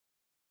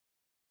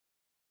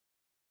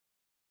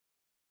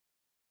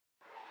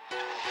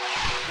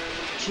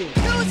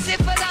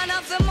Lucifer, dawn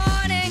of the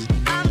morning,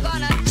 I'm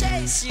gonna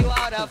chase you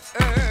out of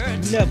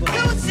earth. Never,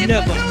 Lucifer,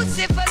 never.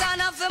 Lucifer,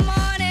 dawn of the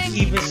morning.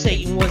 Even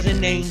Satan was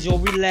an angel.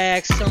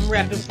 Relax, I'm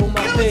rapping for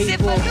my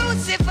people.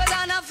 Lucifer,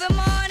 dawn of the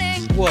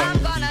morning. What? I'm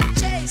gonna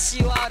chase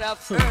you out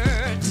of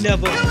earth.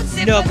 Never,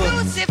 Lucifer, never.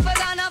 Lucifer,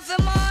 dawn of the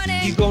morning.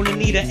 You gonna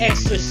need an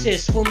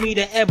exorcist for me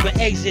to ever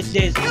exit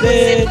this,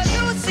 bitch.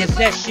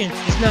 Possession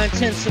is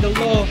 9/10 of the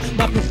law.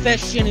 My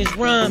profession is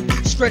rhyme,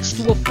 stretched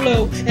to a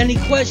flow. Any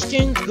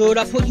questions? Good,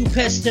 I put you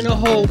pest in a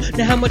hole.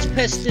 Now how much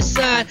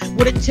pesticide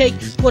would it take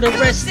for the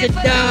rest to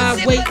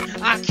die? Wait,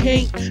 I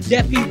can't,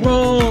 that be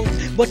wrong.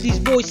 But these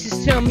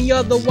voices tell me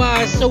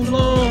otherwise. So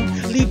long,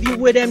 leave you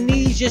with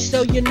amnesia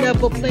so you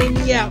never play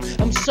me out.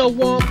 I'm so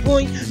on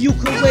point, you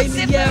could weigh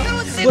me out.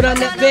 But I'm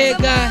that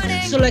bad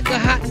guy, so like a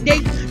hot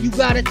date, you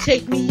gotta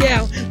take me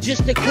out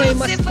just to claim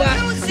my spot.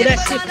 But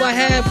that's if I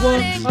have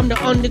one. I'm the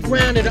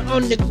underground of the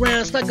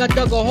underground. It's like I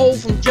dug a hole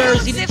from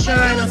Jersey to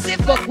China.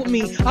 Fuck with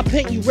me, I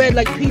paint you red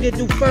like Peter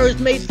do furs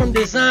made from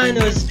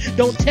designers.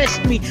 Don't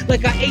test me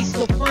like I ace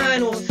the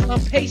finals.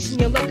 I'm pacing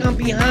you like I'm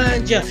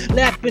behind you,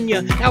 lapping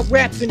you, out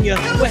rapping you.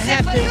 What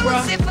happened,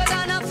 bro?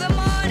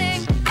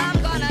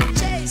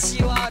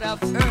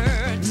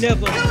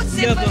 Never,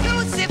 never.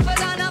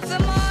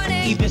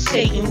 Even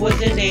Satan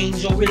was an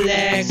angel.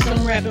 Relax,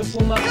 I'm rapping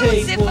for my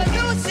people.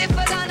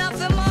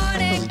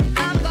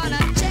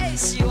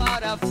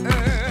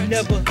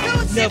 Never,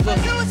 never.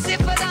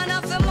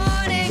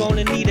 You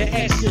gonna need an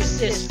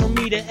exorcist for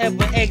me to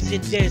ever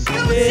exit this,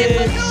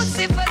 bitch.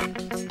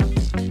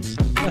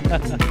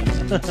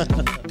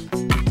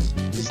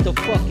 It's the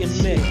fucking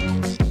myth.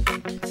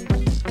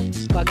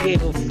 If I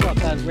gave a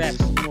fuck, I'd rap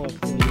some more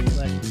for you,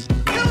 but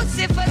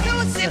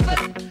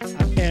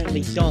I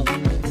apparently don't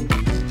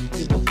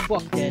give a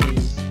fuck, that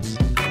is.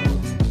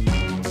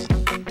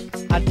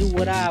 I do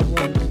what I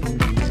want.